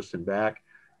pull the piston back,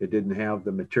 it didn't have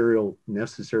the material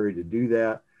necessary to do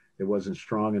that. It wasn't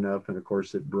strong enough. And of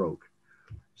course it broke.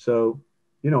 So,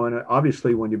 and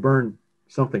obviously when you burn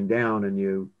something down and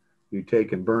you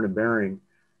take and burn a bearing,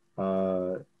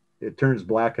 it turns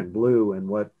black and blue. And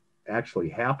what actually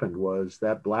happened was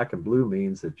that black and blue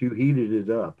means that you heated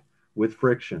it up with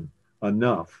friction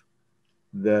enough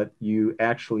that you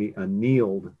actually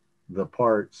annealed the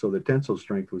part. So the tensile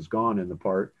strength was gone in the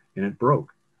part and it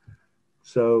broke.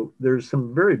 So there's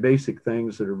some very basic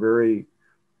things that are very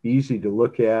easy to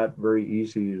look at, very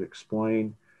easy to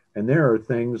explain. And there are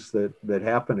things that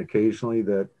happen occasionally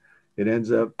that it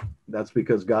ends up, that's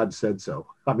because God said so.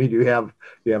 I mean, you have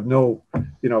no,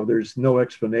 there's no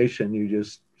explanation. You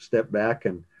just step back.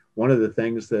 And one of the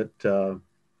things that,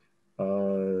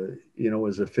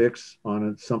 is a fix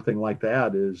on something like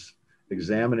that is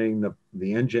examining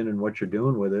the engine and what you're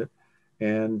doing with it.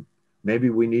 And maybe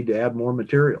we need to add more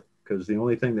material because the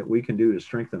only thing that we can do to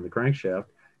strengthen the crankshaft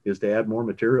is to add more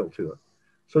material to it.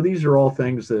 So these are all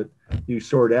things that you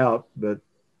sort out. But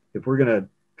if we're going to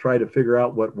try to figure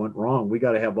out what went wrong, we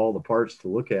got to have all the parts to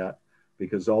look at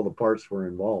because all the parts were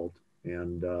involved.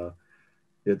 And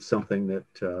it's something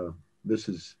that this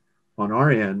is on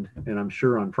our end, and I'm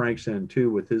sure on Frank's end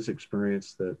too, with his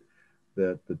experience that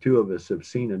the two of us have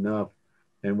seen enough.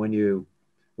 And when you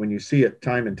see it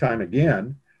time and time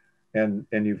again, and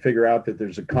you figure out that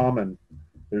there's a common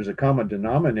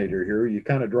denominator here, you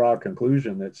kind of draw a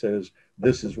conclusion that says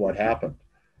this is what happened.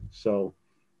 So,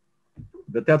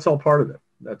 but that's all part of it.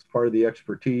 That's part of the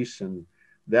expertise, and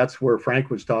that's where Frank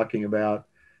was talking about,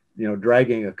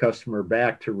 dragging a customer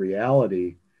back to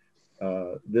reality.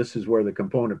 This is where the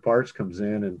component parts comes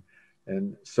in,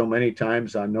 and so many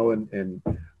times I know, and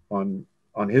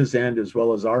on his end as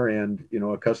well as our end,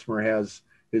 a customer has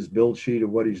his build sheet of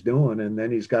what he's doing, and then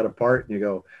he's got a part, and you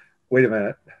go, wait a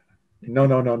minute, no,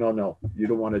 you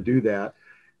don't want to do that.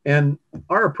 And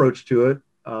our approach to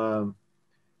it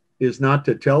is not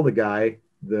to tell the guy,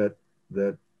 that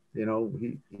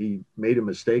he made a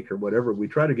mistake or whatever, we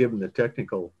try to give him the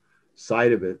technical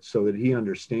side of it so that he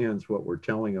understands what we're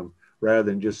telling him, rather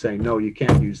than just saying, no, you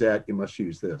can't use that, you must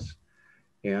use this.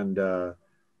 And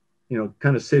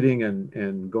kind of sitting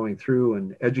and going through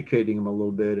and educating them a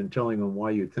little bit and telling them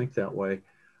why you think that way.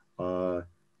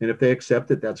 And if they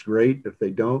accept it, that's great. If they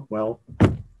don't, well,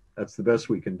 that's the best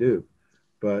we can do.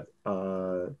 But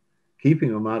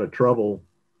keeping them out of trouble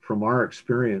from our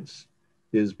experience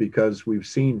is because we've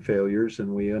seen failures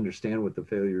and we understand what the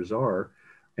failures are.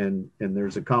 And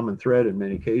there's a common thread in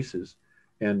many cases.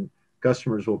 And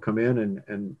customers will come in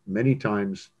and many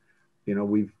times,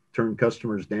 we've turned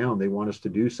customers down. They want us to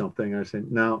do something. I say,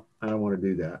 no, I don't want to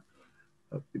do that.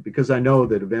 Because I know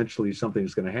that eventually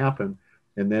something's going to happen.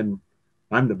 And then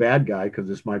I'm the bad guy because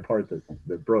it's my part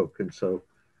that broke. And so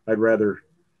I'd rather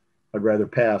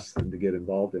pass than to get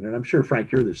involved in it. And I'm sure,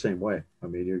 Frank, you're the same way. I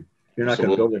mean, you're not going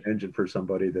to build an engine for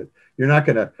somebody you're not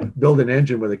going to build an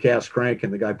engine with a cast crank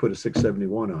and the guy put a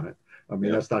 671 on it. I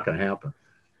mean, that's not going to happen.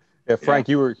 Yeah, Frank,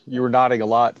 you were nodding a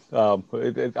lot.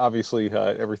 Obviously,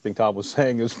 everything Tom was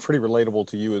saying is pretty relatable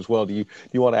to you as well. Do you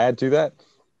want to add to that?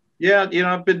 Yeah,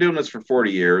 I've been doing this for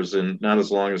 40 years and not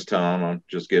as long as Tom. I'm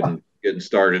just getting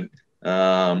started.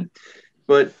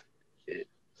 But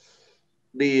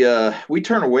we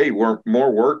turn away more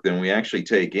work than we actually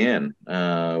take in.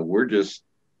 We're just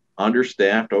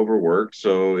understaffed, overworked.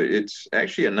 So it's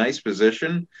actually a nice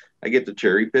position. I get to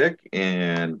cherry pick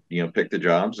and, pick the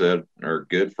jobs that are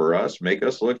good for us, make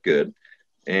us look good.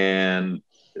 And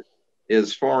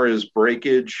as far as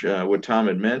breakage, what Tom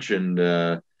had mentioned,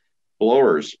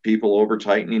 blowers, people over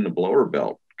tightening the blower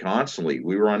belt constantly.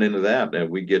 We run into that,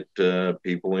 and we get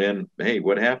people in, hey,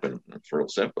 what happened? It's real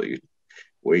simply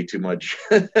way too much.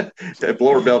 That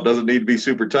blower belt doesn't need to be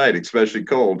super tight, especially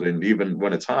cold. And even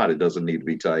when it's hot, it doesn't need to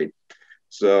be tight.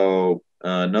 So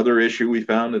another issue we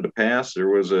found in the past, there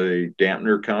was a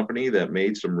dampener company that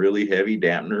made some really heavy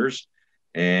dampeners,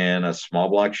 and a small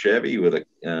block Chevy with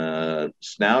a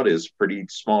snout is pretty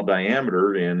small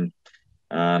diameter, and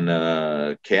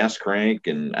on cast crank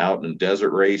and out in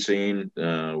desert racing,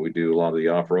 we do a lot of the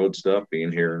off-road stuff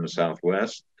being here in the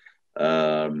Southwest.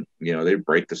 They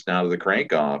break the snout of the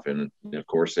crank off, and of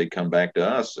course they come back to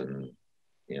us and,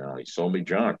 he sold me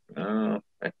junk.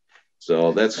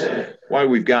 So that's why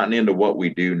we've gotten into what we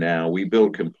do now. We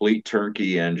build complete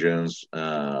turnkey engines.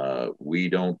 We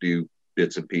don't do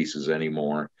bits and pieces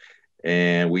anymore,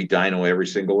 and we dyno every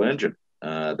single engine.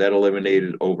 That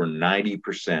eliminated over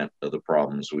 90% of the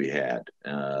problems we had.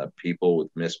 People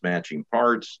with mismatching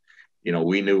parts,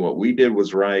 we knew what we did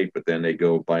was right, but then they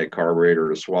go buy a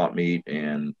carburetor at a swap meet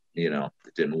and, it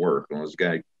didn't work. Well, this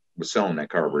guy was selling that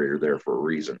carburetor there for a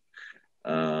reason.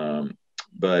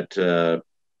 But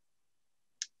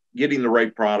getting the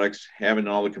right products, having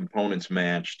all the components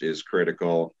matched is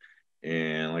critical.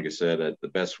 And like I said, the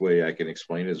best way I can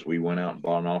explain it is we went out and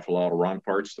bought an awful lot of wrong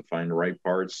parts to find the right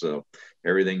parts. So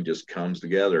everything just comes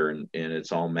together and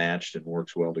it's all matched and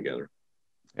works well together.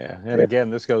 Yeah. And again,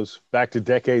 this goes back to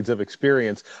decades of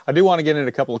experience. I do want to get in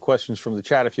a couple of questions from the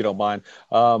chat, if you don't mind.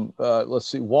 Let's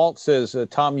see. Walt says,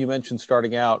 Tom, you mentioned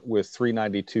starting out with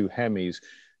 392 Hemis.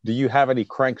 Do you have any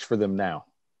cranks for them now?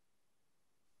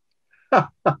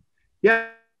 Yeah,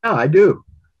 I do.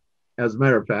 As a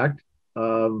matter of fact,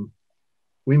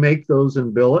 we make those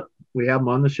in billet. We have them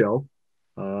on the shelf.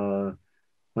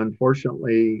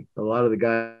 Unfortunately, a lot of the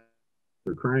guys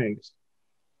for cranks,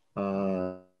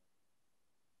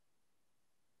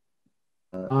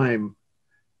 time,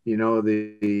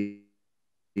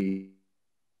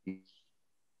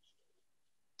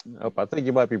 I think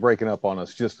you might be breaking up on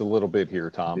us just a little bit here,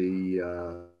 Tom.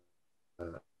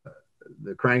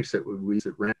 The cranks that we use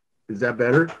at Ram. Is that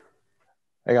better?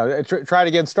 Hang on, try it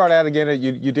again. Start out again.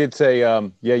 You did say,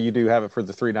 yeah, you do have it for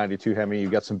the 392 Hemi. You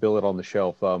got some billet on the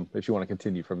shelf. If you want to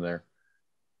continue from there.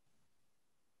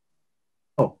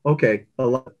 Oh, okay. A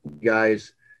lot of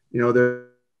guys, they're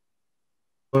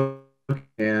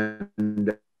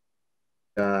and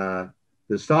the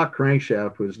stock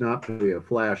crankshaft was not really a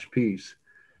flash piece.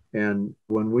 And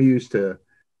when we used to,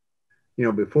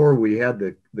 before we had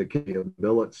the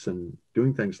billets and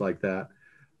doing things like that,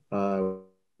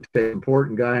 the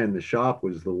important guy in the shop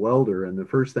was the welder. And the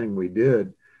first thing we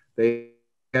did, they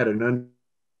had an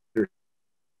undercut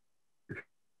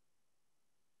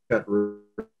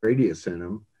radius in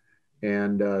them.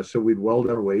 And so we'd weld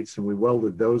our weights and we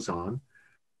welded those on.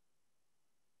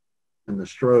 And the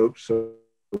strokes, so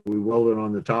we welded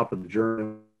on the top of the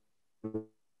journal.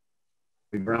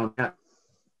 We ground that.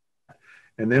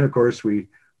 And then, of course, we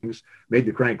made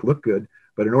the crank look good.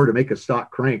 But in order to make a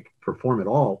stock crank perform at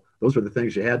all, those are the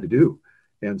things you had to do.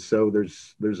 And so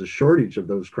there's a shortage of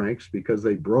those cranks because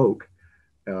they broke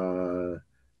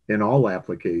in all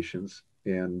applications.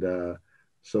 And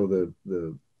so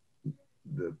the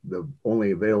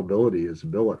only availability is a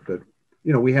billet. But,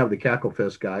 you know, we have the Cackle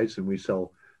Fest guys and we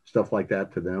sell stuff like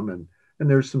that to them. And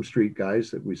there's some street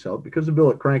guys that we sell because the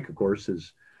billet crank, of course,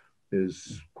 is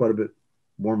quite a bit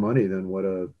more money than what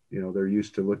they're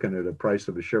used to looking at a price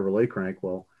of a Chevrolet crank.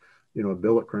 Well, you know, a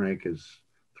billet crank is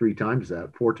 3 times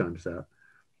that, 4 times that.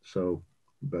 So,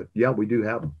 but yeah, we do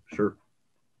have them. Sure.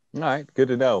 All right, good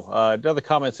to know. Another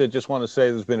comment said, just want to say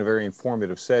this has been a very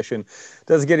informative session.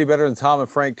 Doesn't get any better than Tom and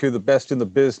Frank, two of the best in the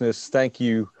business. Thank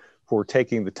you for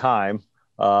taking the time.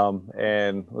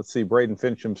 And let's see, Braden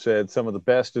Fincham said, some of the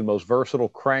best and most versatile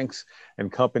cranks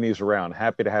and companies around.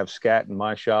 Happy to have SCAT in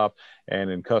my shop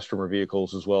and in customer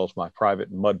vehicles, as well as my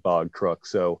private mud bog truck.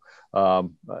 So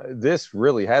this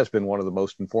really has been one of the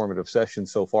most informative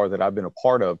sessions so far that I've been a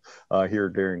part of here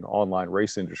during Online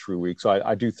Race Industry Week. So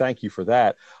I do thank you for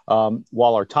that.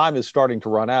 While our time is starting to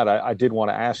run out, I did want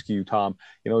to ask you, Tom,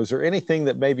 you know, is there anything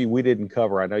that maybe we didn't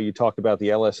cover? I know you talked about the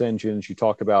LS engines, you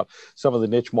talked about some of the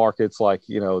niche markets like,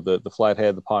 you know, the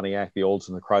Flathead, the Pontiac, the Olds,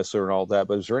 and the Chrysler and all that,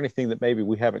 but is there anything that maybe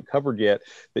we haven't covered yet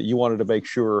that you wanted to make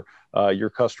sure your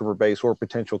customer base or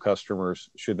potential customers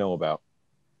should know about?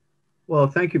 Well,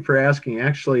 thank you for asking.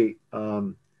 Actually,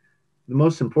 the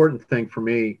most important thing for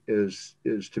me is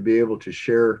to be able to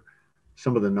share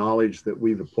some of the knowledge that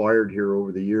we've acquired here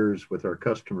over the years with our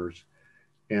customers,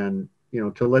 and you know,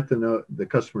 to let the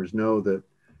customers know that,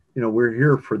 you know, we're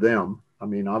here for them. I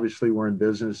mean, obviously, we're in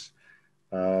business.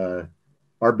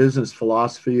 Our business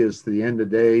philosophy is at the end of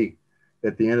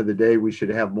the day, we should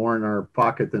have more in our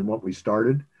pocket than what we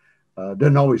started.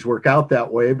 Doesn't always work out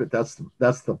that way, but that's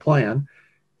the plan.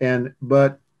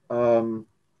 But you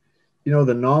know,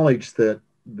 the knowledge that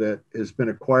has been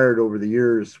acquired over the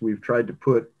years, we've tried to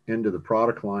put into the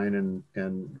product line.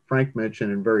 And Frank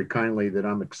mentioned, and very kindly, that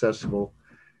I'm accessible,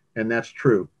 and that's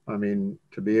true. I mean,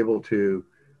 to be able to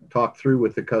talk through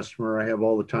with the customer, I have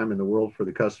all the time in the world for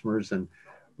the customers, and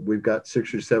we've got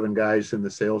 6 or 7 guys in the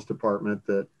sales department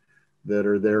that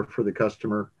are there for the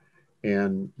customer.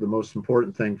 And the most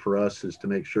important thing for us is to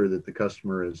make sure that the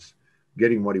customer is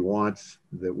getting what he wants,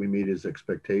 that we meet his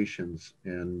expectations,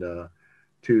 and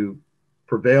to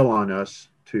prevail on us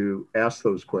to ask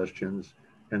those questions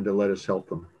and to let us help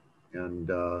them. And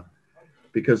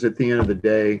because at the end of the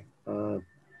day,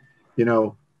 you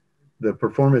know, the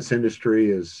performance industry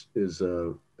is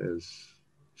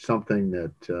something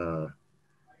that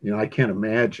you know, I can't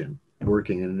imagine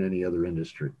working in any other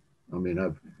industry. I mean,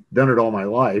 I've done it all my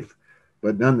life,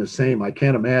 but none the same. I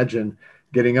can't imagine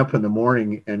getting up in the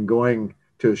morning and going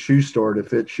to a shoe store to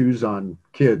fit shoes on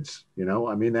kids. You know,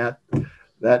 I mean,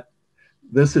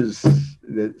 this is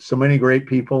so many great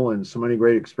people and so many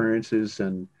great experiences,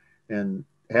 and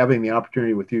having the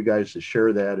opportunity with you guys to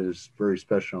share that is very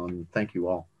special. And thank you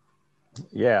all.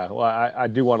 Yeah, well, I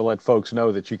do want to let folks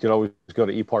know that you can always go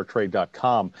to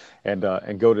epartrade.com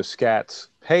and go to SCAT's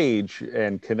page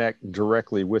and connect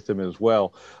directly with them as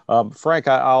well. Frank,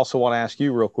 I also want to ask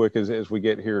you real quick as we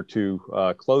get here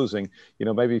to closing, you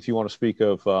know, maybe if you want to speak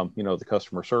of, you know, the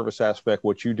customer service aspect,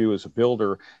 what you do as a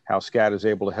builder, how SCAT is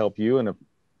able to help you, and if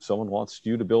someone wants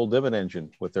you to build them an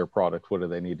engine with their product, what do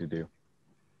they need to do?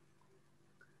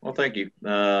 Well, thank you.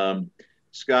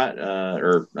 SCAT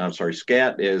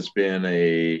has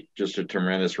been just a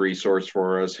tremendous resource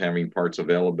for us, having parts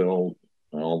available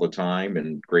all the time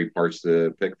and great parts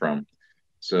to pick from.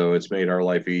 So it's made our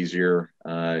life easier.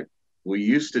 We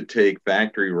used to take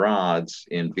factory rods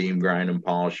and beam grind them,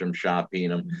 polish them, shop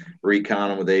peen them, recon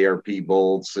them with ARP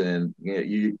bolts. And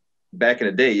you know, back in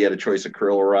the day, you had a choice of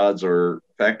Corilla rods or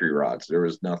factory rods. There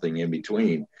was nothing in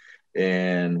between.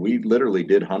 And we literally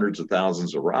did hundreds of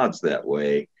thousands of rods that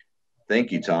way.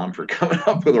 Thank you, Tom, for coming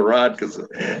up with a rod, because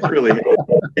really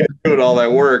doing all that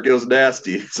work, it was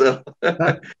nasty. So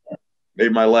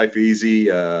made my life easy.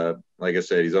 Like I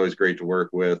said, he's always great to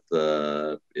work with.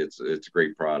 It's a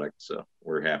great product, so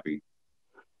we're happy.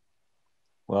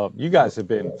 Well, you guys have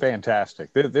been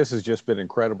fantastic. This has just been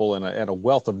incredible, and a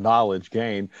wealth of knowledge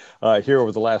gained here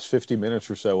over the last 50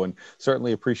 minutes or so, and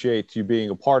certainly appreciate you being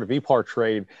a part of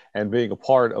eParTrade and being a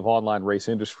part of Online Race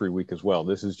Industry Week as well.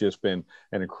 This has just been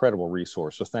an incredible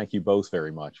resource, so thank you both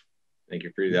very much. Thank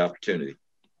you for the opportunity.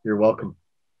 You're welcome.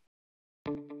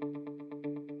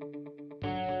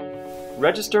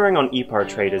 Registering on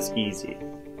eParTrade is easy.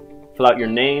 Fill out your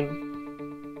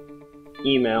name,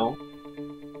 email,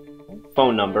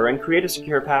 phone number, and create a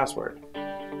secure password.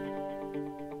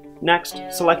 Next,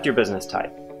 select your business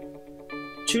type.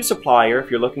 Choose supplier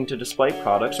if you're looking to display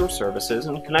products or services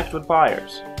and connect with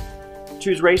buyers.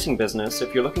 Choose Racing Business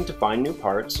if you're looking to find new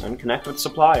parts and connect with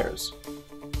suppliers.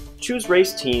 Choose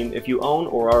Race Team if you own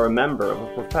or are a member of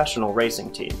a professional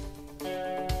racing team.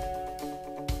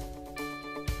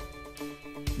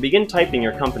 Begin typing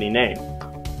your company name.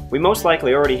 We most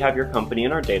likely already have your company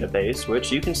in our database,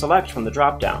 which you can select from the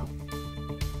drop-down.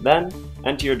 Then,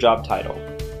 enter your job title.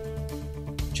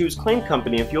 Choose Claim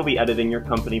Company if you'll be editing your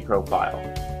company profile.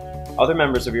 Other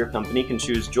members of your company can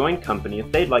choose Join Company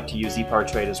if they'd like to use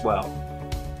eParTrade as well.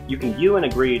 You can view and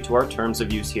agree to our terms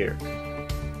of use here.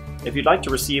 If you'd like to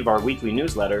receive our weekly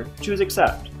newsletter, choose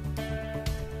Accept.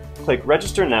 Click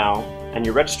Register Now, and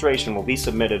your registration will be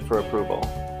submitted for approval.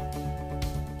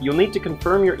 You'll need to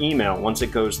confirm your email once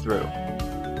it goes through.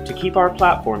 To keep our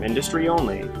platform industry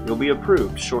only, you'll be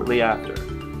approved shortly after.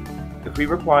 If we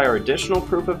require additional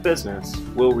proof of business,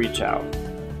 we'll reach out.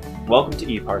 Welcome to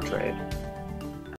eParTrade.